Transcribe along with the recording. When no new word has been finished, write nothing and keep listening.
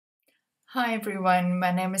Hi everyone,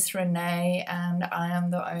 my name is René and I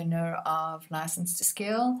am the owner of License to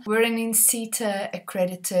Scale. We're an INCITA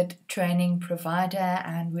accredited training provider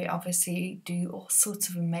and we obviously do all sorts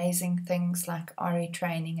of amazing things like RE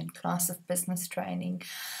training and class of business training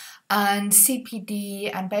and CPD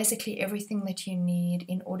and basically everything that you need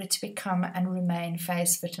in order to become and remain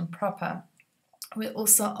phase fit and proper. We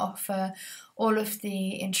also offer all of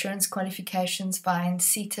the insurance qualifications via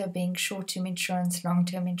INCITA, being short-term insurance,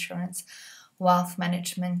 long-term insurance, wealth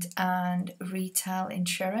management, and retail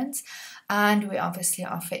insurance. And we obviously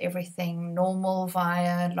offer everything normal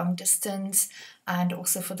via long distance. And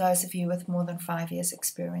also for those of you with more than 5 years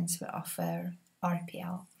experience, we offer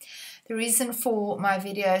RPL. The reason for my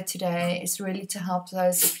video today is really to help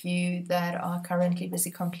those of you that are currently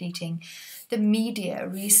busy completing the media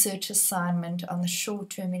research assignment on the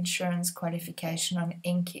short-term insurance qualification on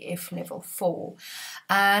NQF level 4.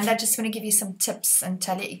 And I just want to give you some tips and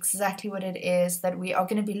tell you exactly what it is that we are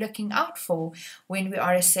going to be looking out for when we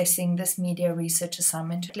are assessing this media research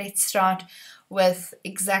assignment. Let's start with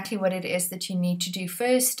exactly what it is that you need to do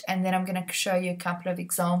first, and then I'm going to show you a couple of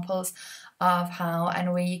examples of how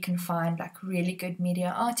and where you can find like really good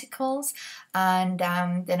media articles, and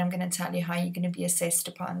then I'm going to tell you how you're going to be assessed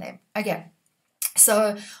upon them. Okay.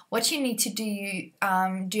 So what you need to do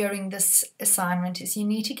during this assignment is you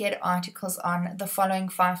need to get articles on the following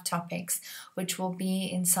 5 topics, which will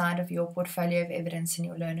be inside of your portfolio of evidence in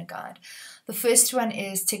your learner guide. The first one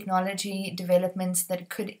is technology developments that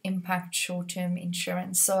could impact short-term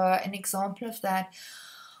insurance. So an example of that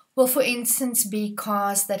will, for instance, be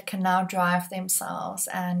cars that can now drive themselves,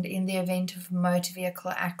 and in the event of a motor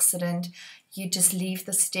vehicle accident, you just leave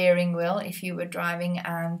the steering wheel if you were driving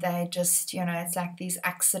and they just, it's like these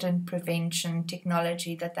accident prevention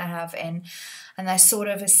technology that they have in, and they sort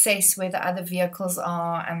of assess where the other vehicles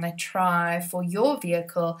are and they try for your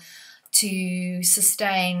vehicle to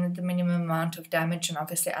sustain the minimum amount of damage and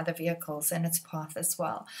obviously other vehicles in its path as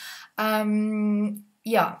well.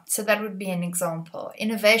 Yeah, so that would be an example.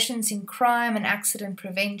 Innovations in crime and accident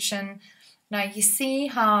prevention. Now you see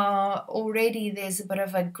how already there's a bit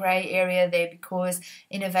of a grey area there, because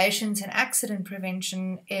innovations in accident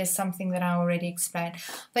prevention is something that I already explained.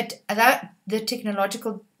 But that the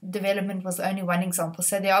technological development was only one example.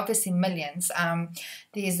 So there are obviously millions.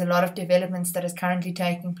 There's a lot of developments that is currently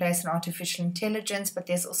taking place in artificial intelligence, but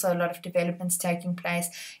there's also a lot of developments taking place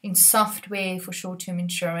in software for short-term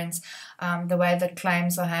insurance, the way that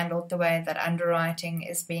claims are handled, the way that underwriting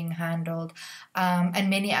is being handled, and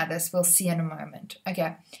many others we'll see in a moment.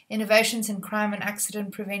 Okay, innovations in crime and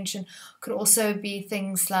accident prevention could also be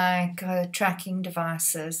things like tracking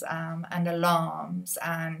devices and alarms,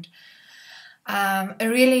 and a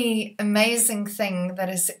really amazing thing that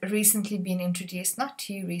has recently been introduced, not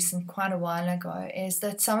too recent, quite a while ago, is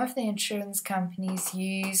that some of the insurance companies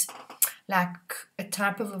use like a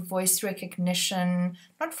type of a voice recognition,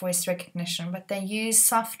 not voice recognition, but they use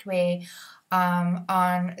software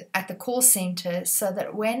at the call center, so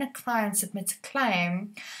that when a client submits a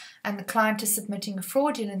claim and the client is submitting a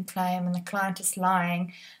fraudulent claim and the client is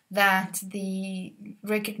lying, that the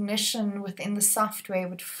recognition within the software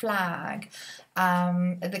would flag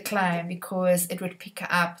the claim, because it would pick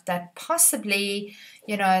up that possibly,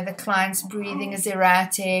 the client's breathing is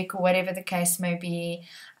erratic or whatever the case may be,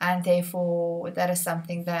 and therefore that is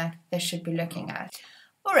something that they should be looking at.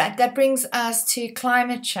 All right, that brings us to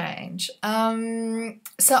climate change.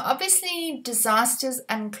 So obviously disasters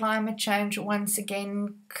and climate change once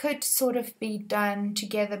again could sort of be done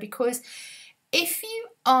together, because if you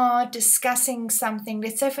are discussing something,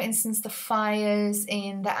 let's say for instance the fires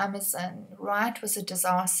in the Amazon, right, was a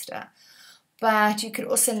disaster, but you could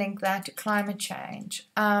also link that to climate change,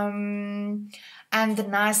 and the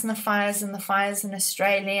Knysna fires and the fires in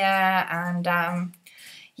Australia, and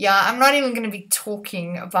yeah, I'm not even going to be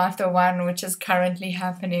talking about the one which is currently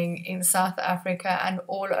happening in South Africa and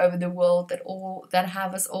all over the world that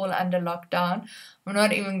have us all under lockdown. I'm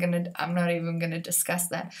not even going to discuss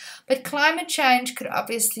that. But climate change could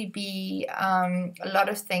obviously be a lot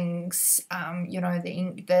of things.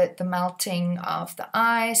 The melting of the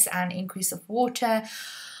ice and increase of water,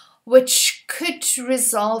 which could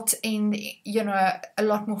result in, a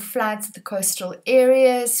lot more floods at the coastal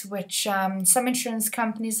areas, which some insurance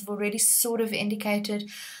companies have already sort of indicated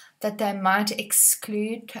that they might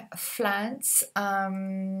exclude floods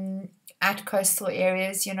at coastal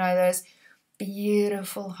areas. Those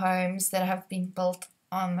beautiful homes that have been built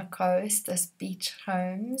on the coast, those beach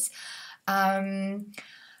homes.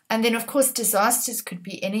 And then, of course, disasters could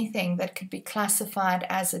be anything that could be classified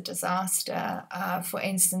as a disaster. For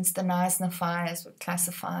instance, the Knysna fires were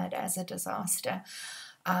classified as a disaster.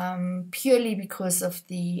 purely because of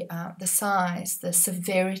the size, the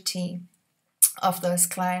severity of those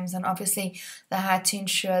claims. And obviously they had to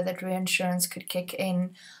ensure that reinsurance could kick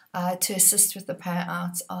in to assist with the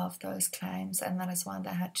payouts of those claims, and that is why they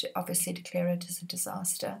had to obviously declare it as a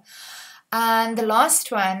disaster. And the last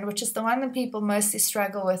one, which is the one that people mostly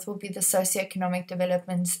struggle with, will be the socioeconomic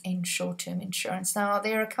developments in short-term insurance. Now,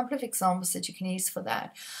 there are a couple of examples that you can use for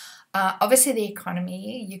that. Obviously, the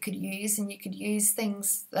economy you could use, and you could use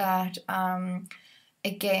things that,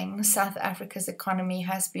 again, South Africa's economy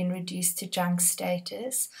has been reduced to junk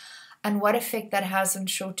status, and what effect that has on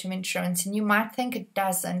short-term insurance. And you might think it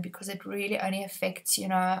doesn't, because it really only affects,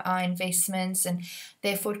 our investments, and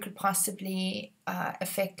therefore it could possibly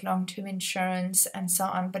affect long-term insurance and so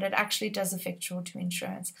on. But it actually does affect short-term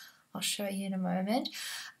insurance. I'll show you in a moment.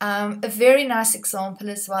 A very nice example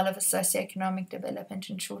as well of a socioeconomic development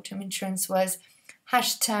in short-term insurance was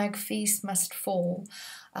 #fees must fall,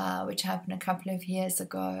 which happened a couple of years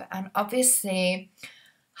ago. And obviously,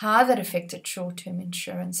 how that affected short-term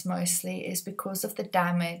insurance mostly is because of the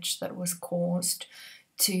damage that was caused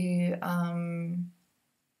to,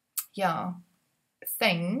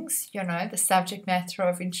 things, the subject matter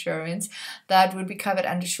of insurance that would be covered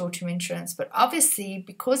under short-term insurance. But obviously,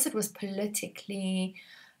 because it was politically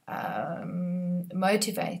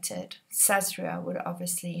motivated, Sasria would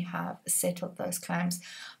obviously have settled those claims,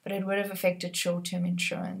 but it would have affected short-term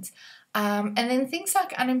insurance. And then things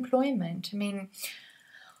like unemployment. I mean,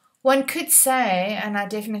 one could say, and I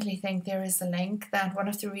definitely think there is a link, that one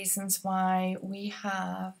of the reasons why we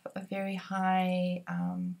have a very high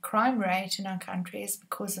crime rate in our country is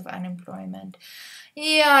because of unemployment.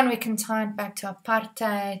 Yeah, and we can tie it back to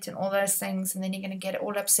apartheid and all those things, and then you're going to get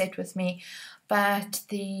all upset with me. But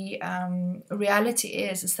the reality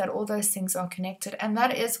is that all those things are connected, and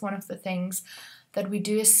that is one of the things that we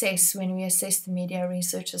do assess when we assess the media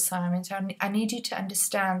research assignment. I need you to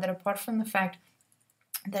understand that apart from the fact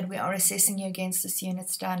that we are assessing you against this unit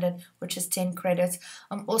standard, which is 10 credits,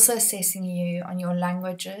 I'm also assessing you on your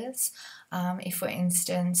languages. If, for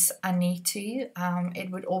instance, I need to,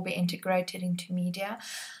 it would all be integrated into media.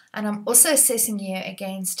 And I'm also assessing you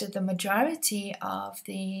against the majority of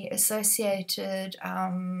the associated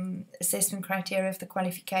assessment criteria of the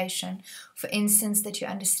qualification. For instance, that you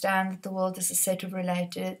understand that the world is a set of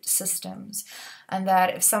related systems, and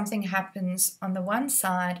that if something happens on the one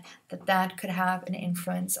side, that could have an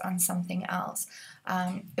influence on something else.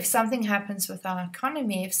 If something happens with our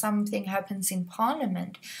economy, if something happens in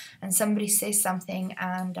Parliament, and somebody says something,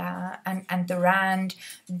 and the rand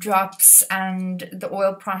drops, and the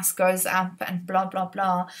oil price goes up, and blah blah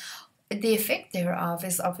blah, the effect thereof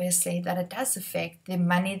is obviously that it does affect the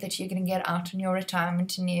money that you're going to get out on your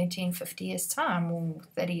retirement annuity in 50 years' time, or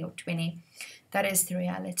 30 or 20. That is the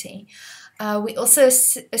reality. We also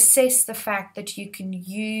assess the fact that you can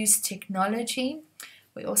use technology.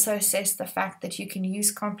 We also assess the fact that you can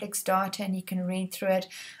use complex data, and you can read through it,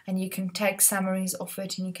 and you can take summaries off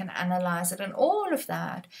it, and you can analyze it. And all of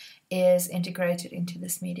that is integrated into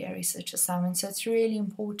this media research assignment. So it's really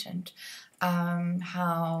important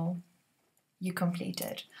how you complete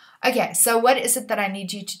it. Okay, so what is it that I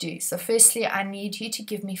need you to do? So firstly, I need you to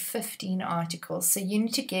give me 15 articles. So you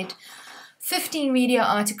need to get 15 media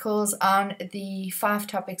articles on the 5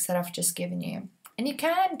 topics that I've just given you. And you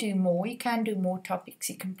can do more. You can do more topics.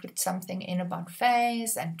 You can put something in about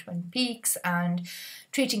phase and Twin Peaks and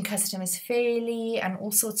treating customers fairly and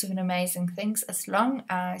all sorts of amazing things, as long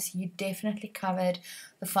as you definitely covered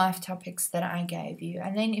the 5 topics that I gave you.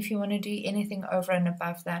 And then if you want to do anything over and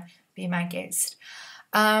above that, be my guest.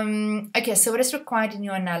 Okay, so what is required in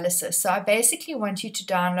your analysis? So I basically want you to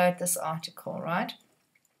download this article, right?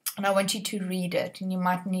 And I want you to read it. And you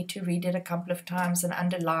might need to read it a couple of times and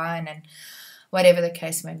underline and whatever the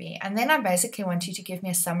case may be. And then I basically want you to give me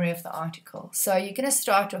a summary of the article. So you're going to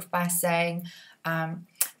start off by saying,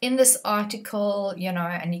 in this article, and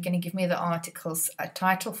you're going to give me the article's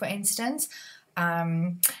title, for instance.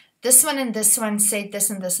 This one and this one said this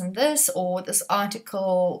and this and this, or this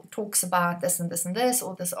article talks about this and this and this,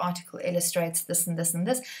 or this article illustrates this and this and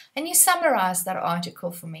this. And you summarize that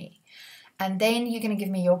article for me. And then you're going to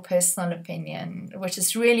give me your personal opinion, which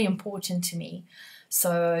is really important to me.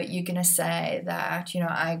 So you're going to say that,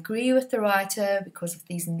 I agree with the writer because of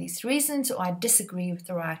these and these reasons, or I disagree with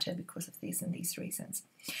the writer because of these and these reasons.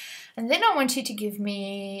 And then I want you to give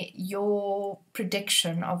me your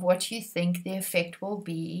prediction of what you think the effect will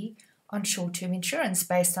be on short-term insurance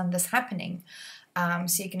based on this happening.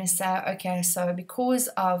 So you're going to say, okay, so because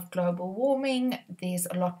of global warming, there's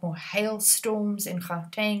a lot more hailstorms in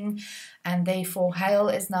Gauteng, and therefore hail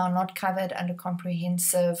is now not covered under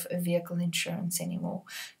comprehensive vehicle insurance anymore.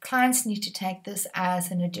 Clients need to take this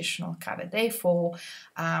as an additional cover. Therefore,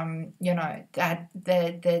 that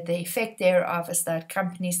the effect thereof is that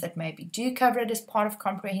companies that maybe do cover it as part of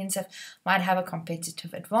comprehensive might have a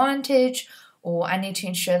competitive advantage. Or I need to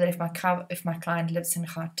ensure that if my client lives in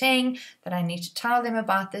Gauteng, that I need to tell them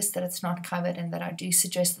about this, that it's not covered, and that I do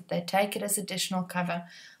suggest that they take it as additional cover,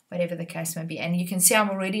 whatever the case may be. And you can see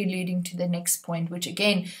I'm already alluding to the next point, which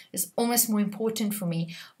again is almost more important for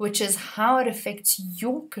me, which is how it affects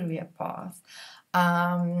your career path.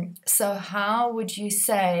 So how would you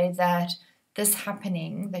say that this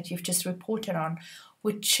happening that you've just reported on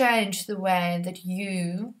would change the way that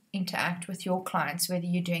you interact with your clients, whether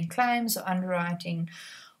you're doing claims or underwriting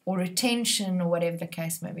or retention or whatever the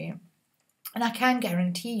case may be? And I can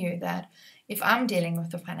guarantee you that if I'm dealing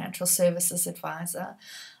with a financial services advisor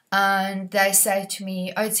and they say to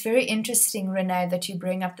me, oh, it's very interesting, René, that you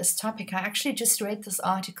bring up this topic. I actually just read this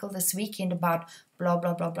article this weekend about blah,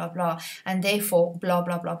 blah, blah, blah, blah, and therefore blah,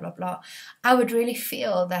 blah, blah, blah, blah. I would really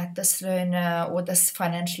feel that this learner or this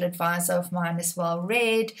financial advisor of mine is well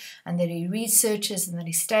read, and that he researches and that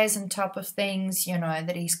he stays on top of things,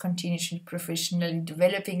 that he's continuously professionally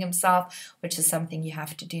developing himself, which is something you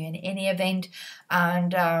have to do in any event.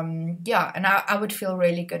 And I would feel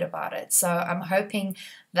really good about it. So I'm hoping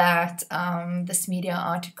that this media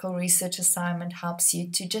article research assignment helps you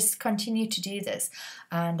to just continue to do this.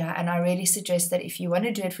 And I really suggest that if you want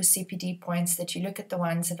to do it for CPD points, that you look at the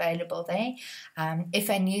ones available there.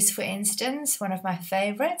 FA News, for instance, one of my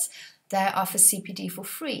favorites, they offer CPD for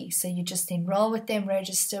free. So you just enroll with them,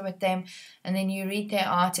 register with them, and then you read their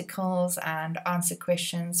articles and answer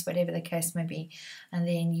questions, whatever the case may be. And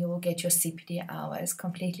then you will get your CPD hours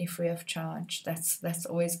completely free of charge. That's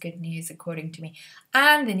always good news, according to me.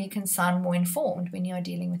 And then you can sound more informed when you're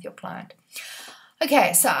dealing with your client.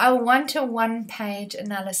 Okay, so I want a one-page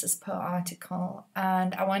analysis per article,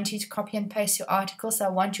 and I want you to copy and paste your article. So I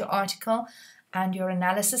want your article and your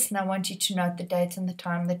analysis, and I want you to note the date and the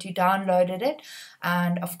time that you downloaded it,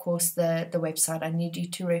 and of course the website. I need you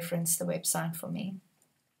to reference the website for me.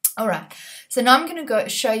 All right, so now I'm going to go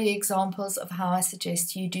show you examples of how I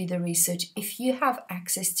suggest you do the research if you have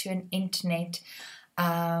access to an internet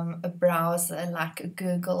a browser like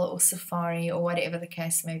Google or Safari or whatever the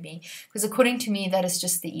case may be, because according to me that is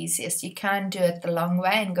just the easiest. You can do it the long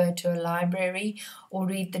way and go to a library or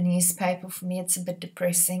read the newspaper. For me it's a bit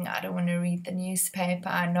depressing. I don't want to read the newspaper.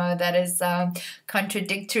 I know that is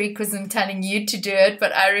contradictory because I'm telling you to do it,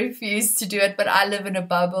 but I refuse to do it. But I live in a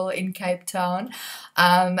bubble in Cape Town,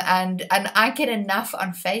 and I get enough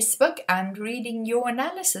on Facebook and reading your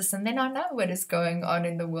analysis, and then I know what is going on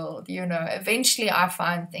in the world. Eventually I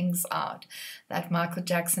find things out, that Michael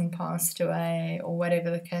Jackson passed away or whatever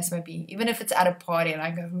the case may be, even if it's at a party and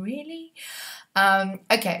I go, really?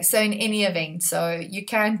 Okay, so in any event, so you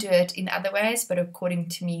can do it in other ways, but according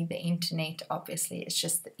to me the internet obviously is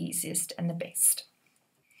just the easiest and the best.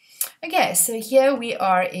 Okay, so here we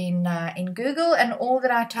are in Google, and all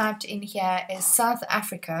that I typed in here is South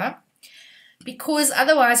Africa, because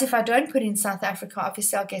otherwise if I don't put in South Africa,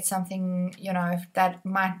 obviously I'll get something, that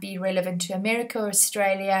might be relevant to America or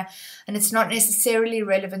Australia, and it's not necessarily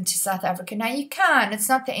relevant to South Africa. Now it's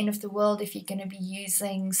not the end of the world if you're going to be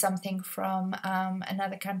using something from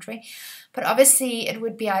another country, but obviously it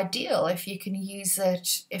would be ideal if you can use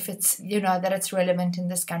it if it's, that it's relevant in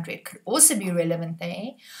this country. It could also be relevant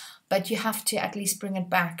there, but you have to at least bring it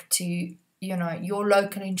back to, your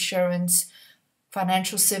local insurance,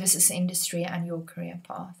 financial services industry, and your career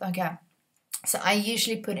path. Okay, so I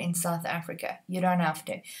usually put in South Africa. You don't have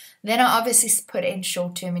to. Then I obviously put in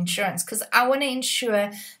short-term insurance because I want to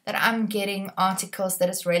ensure that I'm getting articles that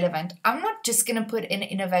is relevant. I'm not just going to put in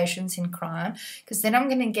innovations in crime, because then I'm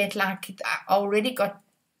going to get I already got,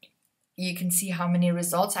 you can see how many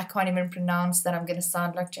results. I can't even pronounce that. I'm going to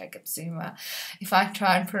sound like Jacob Zuma if I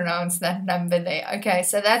try and pronounce that number there. Okay,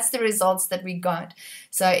 so that's the results that we got.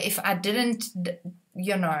 So if I didn't,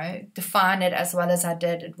 define it as well as I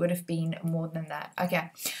did, it would have been more than that.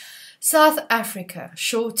 Okay, South Africa,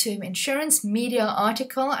 short-term insurance, media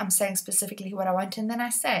article. I'm saying specifically what I want, and then I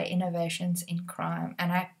say innovations in crime,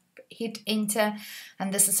 and I hit enter,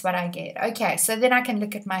 and this is what I get. Okay, so then I can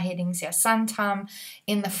look at my headings here. Santam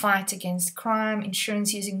in the fight against crime,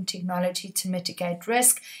 insurance using technology to mitigate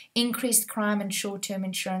risk, increased crime and short-term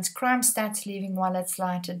insurance, crime stats leaving wallets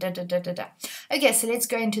lighter, Okay, so let's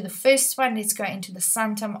go into the first one. Let's go into the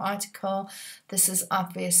Santam article. This is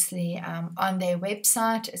obviously on their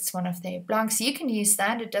website. It's one of their blogs. You can use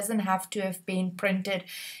that. It doesn't have to have been printed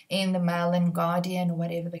in the Mail and Guardian or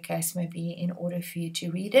whatever the case may be in order for you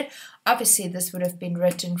to read it. Obviously, this would have been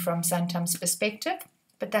written from Santam's perspective,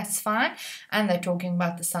 but that's fine. And they're talking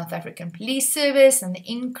about the South African Police Service and the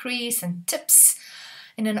increase and tips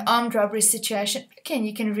in an armed robbery situation. Again,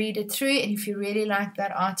 you can read it through, and if you really like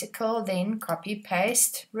that article, then copy,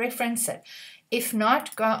 paste, reference it. If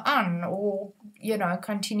not, go on, or, you know,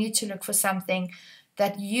 continue to look for something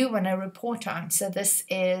that you want to report on. So this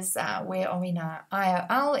is, where are we now?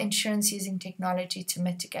 IOL, insurance using technology to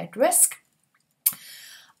mitigate risk.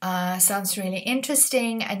 Sounds really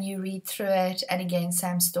interesting, and you read through it, and again,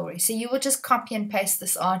 same story. So you will just copy and paste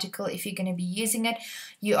this article. If you're going to be using it,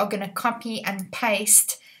 you are going to copy and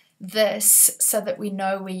paste this so that we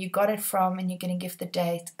know where you got it from, and you're going to give the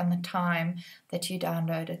date and the time that you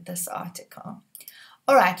downloaded this article.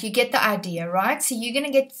 All right, you get the idea, right? So you're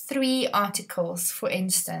going to get 3 articles, for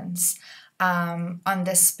instance, on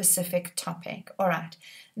this specific topic. All right.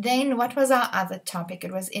 Then what was our other topic?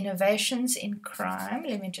 It was innovations in crime.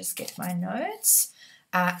 Let me just get my notes.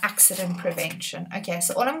 Accident prevention. Okay,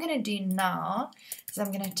 so all I'm going to do now is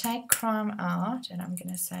I'm going to take crime out, and I'm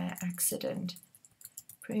going to say accident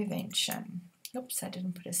prevention. Oops, I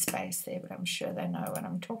didn't put a space there, but I'm sure they know what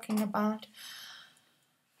I'm talking about.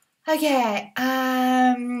 Okay,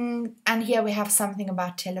 and here we have something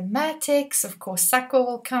about telematics. Of course, SACO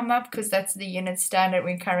will come up because that's the unit standard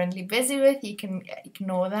we're currently busy with. You can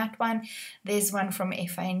ignore that one. There's one from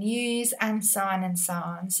FA News, and so on and so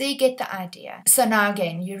on. So you get the idea. So now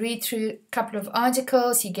again, you read through a couple of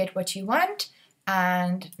articles, you get what you want,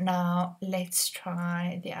 and now let's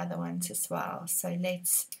try the other ones as well. So I'm going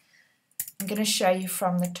to show you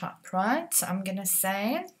from the top, right? So I'm going to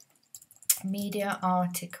say media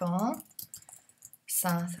article,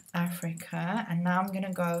 South Africa, and now I'm going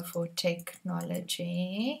to go for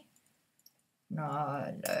technology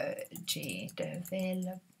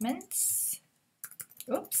developments.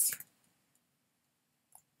 Oops.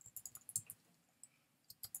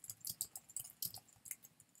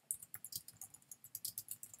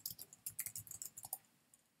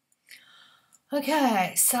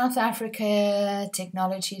 Okay, South Africa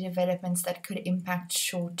technology developments that could impact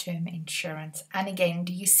short-term insurance. And again,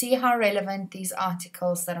 do you see how relevant these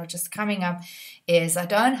articles that are just coming up is? I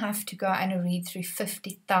don't have to go and read through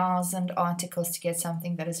 50,000 articles to get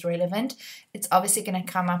something that is relevant. It's obviously going to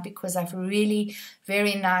come up because I've really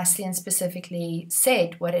very nicely and specifically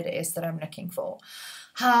said what it is that I'm looking for.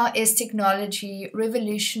 How is technology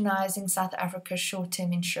revolutionizing South Africa's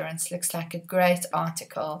short-term insurance? Looks like a great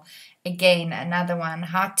article. Again, another one.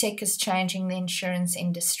 How tech is changing the insurance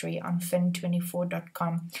industry on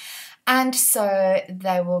fin24.com. And so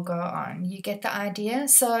they will go on. You get the idea?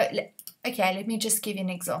 So, okay, let me just give you an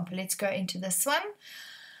example. Let's go into this one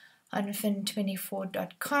on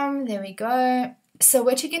fin24.com. There we go. So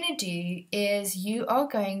what you're going to do is you are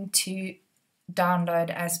going to download,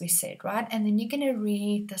 as we said, right? And then you're going to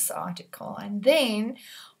read this article, and then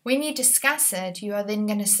when you discuss it, you are then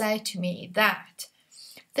going to say to me that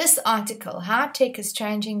this article, How Tech is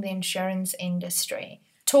Changing the Insurance Industry,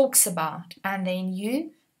 talks about, and then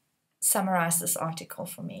you summarize this article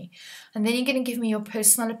for me, and then you're going to give me your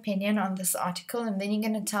personal opinion on this article, and then you're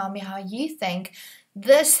going to tell me how you think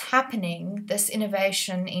this happening, this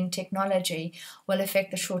innovation in technology, will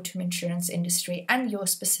affect the short-term insurance industry and your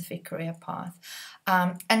specific career path.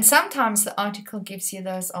 And sometimes the article gives you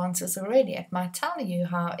those answers already. It might tell you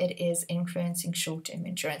how it is influencing short-term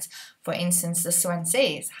insurance. For instance, this one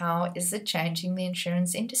says, how is it changing the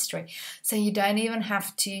insurance industry? So you don't even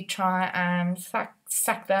have to try and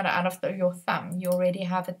suck that out of your thumb. You already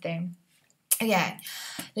have it there. Okay,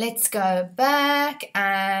 let's go back,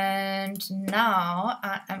 and now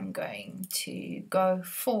I am going to go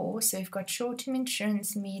for, so we've got short-term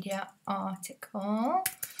insurance media article,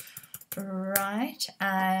 right,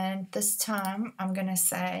 and this time I'm going to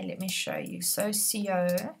say, let me show you,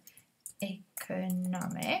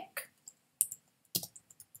 socio-economic,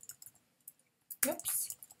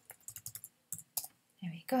 oops,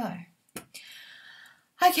 there we go.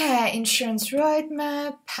 Okay, insurance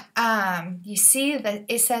roadmap. You see that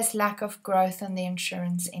it says lack of growth in the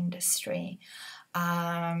insurance industry.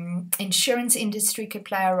 Insurance industry could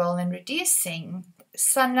play a role in reducing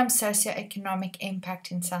Sanlam socioeconomic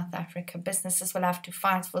impact in South Africa. Businesses will have to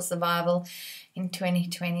fight for survival in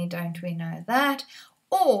 2020, don't we know that?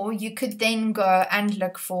 Or you could then go and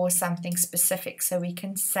look for something specific. So we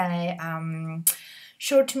can say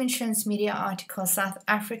short-term insurance media article, South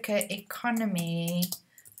Africa economy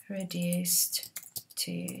reduced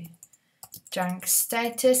to junk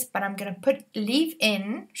status, but I'm going to leave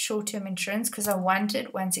in short-term insurance because I want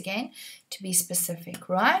it, once again, to be specific,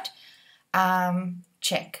 right?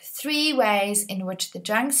 Check 3 ways in which the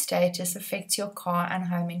junk status affects your car and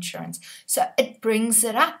home insurance. So it brings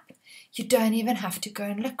it up. You don't even have to go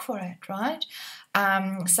and look for it, right?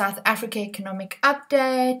 South Africa economic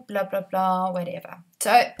update, blah, blah, blah, whatever.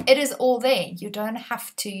 So it is all there. You don't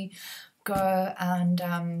have to go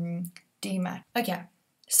and do much. Okay,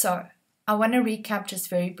 so I want to recap just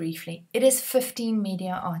very briefly. It is 15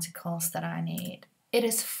 media articles that I need. It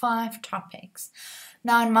is 5 topics.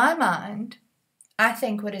 Now, in my mind, I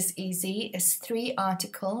think what is easy is 3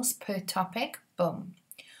 articles per topic, boom.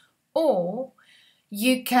 Or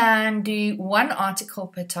you can do 1 article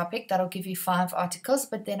per topic. That'll give you 5 articles,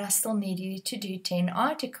 but then I still need you to do 10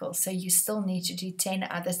 articles. So you still need to do 10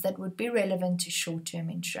 others that would be relevant to short-term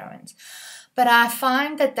insurance. But I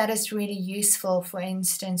find that that is really useful, for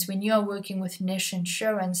instance, when you are working with niche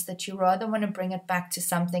insurance, that you rather want to bring it back to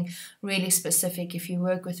something really specific. If you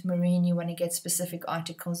work with marine, you want to get specific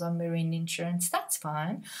articles on marine insurance, that's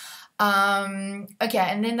fine. Okay,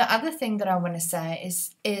 and then the other thing that I want to say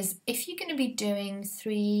is if you're going to be doing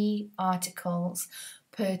 3 articles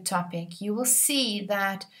per topic, you will see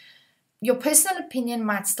that your personal opinion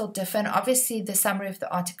might still differ, and obviously the summary of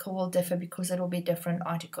the article will differ because it will be different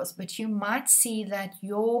articles, but you might see that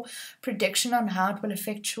your prediction on how it will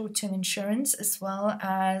affect short-term insurance, as well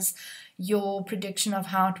as your prediction of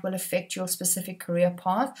how it will affect your specific career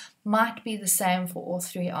path, might be the same for all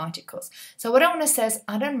 3 articles. So what I want to say is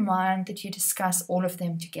I don't mind that you discuss all of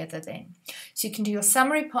them together then. So you can do your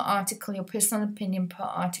summary per article, your personal opinion per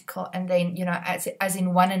article, and then, as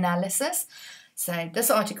in one analysis, say this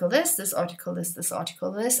article this article this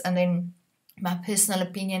article this, and then my personal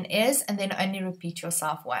opinion is, and then only repeat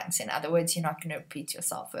yourself once. In other words, you're not going to repeat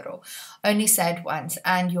yourself at all. Only say it once,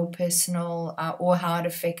 and your personal or how it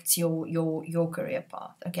affects your career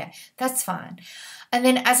path. Okay, that's fine. And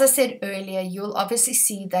then, as I said earlier, you'll obviously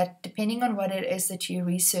see that depending on what it is that you're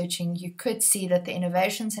researching, you could see that the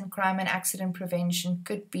innovations in crime and accident prevention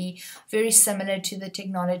could be very similar to the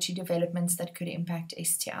technology developments that could impact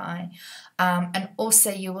STI. And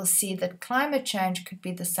also you will see that climate change could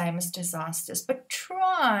be the same as disasters, but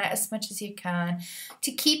try as much as you can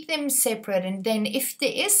to keep them separate. And then if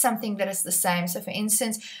there is something that is the same, so for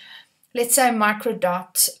instance, let's say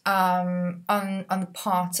microdot on the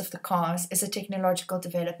parts of the cars is a technological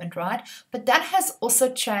development, right? But that has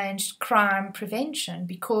also changed crime prevention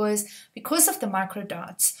because of the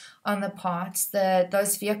microdots on the parts,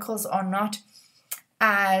 those vehicles are not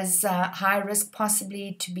as high risk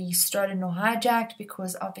possibly to be stolen or hijacked,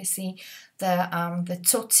 because obviously the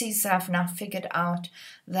Tutsis have now figured out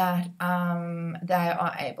that they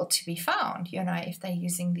are able to be found, if they're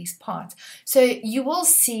using these parts. So you will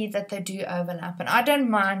see that they do overlap, and I don't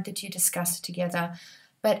mind that you discuss it together.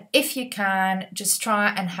 But if you can, just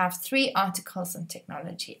try and have 3 articles on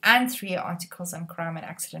technology, and 3 articles on crime and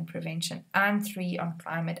accident prevention, and 3 on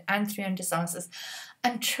climate, and 3 on disasters,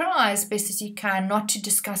 and try as best as you can not to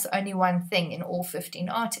discuss only one thing in all 15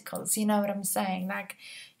 articles. You know what I'm saying? Like,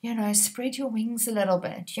 spread your wings a little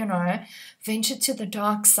bit, venture to the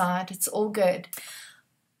dark side. It's all good.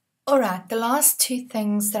 All right, the last 2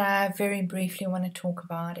 things that I very briefly want to talk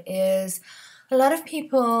about is a lot of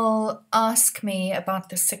people ask me about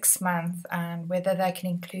the 6 month and whether they can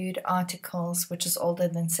include articles which is older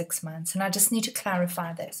than 6 months. And I just need to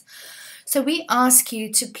clarify this. So we ask you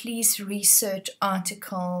to please research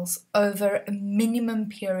articles over a minimum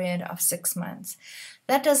period of 6 months.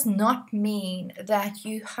 That does not mean that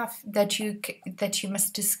you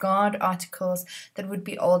must discard articles that would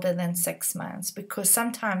be older than 6 months, because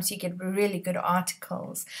sometimes you get really good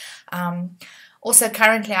articles. Also,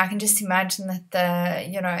 currently, I can just imagine that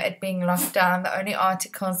it being locked down, the only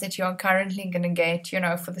articles that you're currently going to get,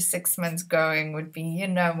 for the 6 months going would be,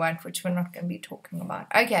 which we're not going to be talking about.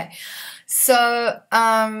 Okay, so,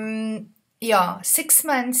 6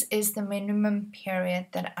 months is the minimum period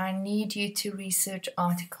that I need you to research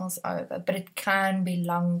articles over, but it can be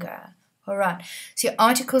longer. All right, so your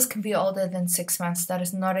articles can be older than 6 months. That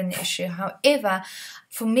is not an issue. However,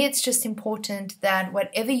 for me, it's just important that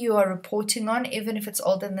whatever you are reporting on, even if it's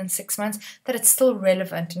older than 6 months, that it's still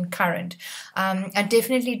relevant and current. I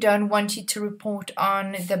definitely don't want you to report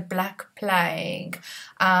on the Black Plague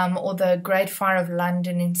or the Great Fire of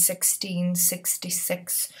London in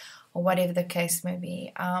 1666 or whatever the case may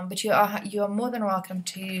be. But you are more than welcome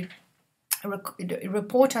to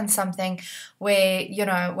report on something where, you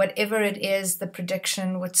know, whatever it is, the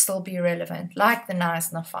prediction would still be relevant, like the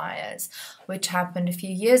Neisner fires, which happened a few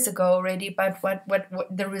years ago already, but what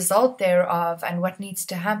the result thereof and what needs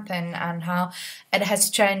to happen and how it has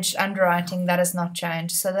changed underwriting, that has not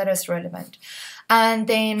changed, so that is relevant. And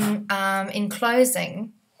then in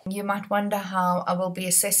closing, you might wonder how I will be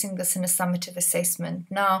assessing this in a summative assessment.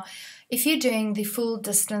 Now, if you're doing the full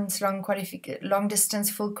distance, long distance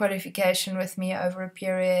full qualification with me over a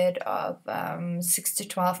period of 6 to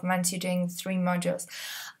 12 months, you're doing 3 modules,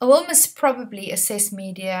 I will most probably assess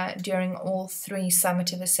media during all 3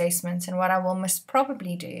 summative assessments. And what I will most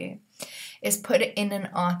probably do is put it in an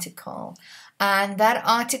article. And that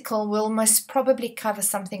article will most probably cover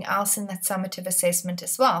something else in that summative assessment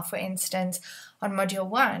as well. For instance, on Module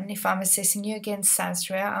 1, if I'm assessing you against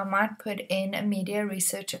Sasria, I might put in a media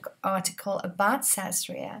research article about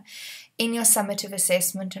Sasria in your summative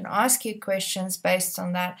assessment and ask you questions based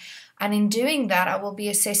on that. And in doing that, I will be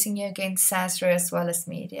assessing you against Sasria as well as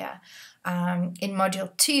media. In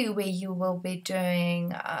Module 2, where you will be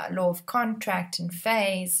doing law of contract and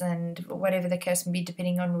phase and whatever the case may be,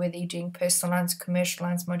 depending on whether you're doing personal lines, commercial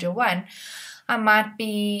lines, Module 1, I might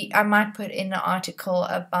put in an article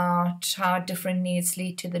about how different needs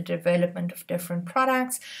lead to the development of different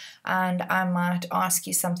products, and I might ask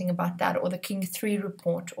you something about that, or the King 3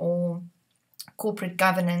 report, or corporate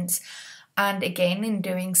governance. And again, in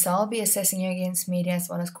doing so, I'll be assessing you against media as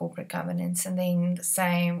well as corporate governance. And then the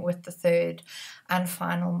same with the 3rd and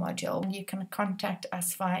final module. You can contact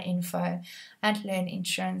us via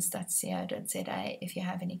info@learninsurance.co.za if you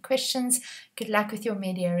have any questions. Good luck with your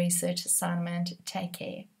media research assignment. Take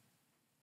care.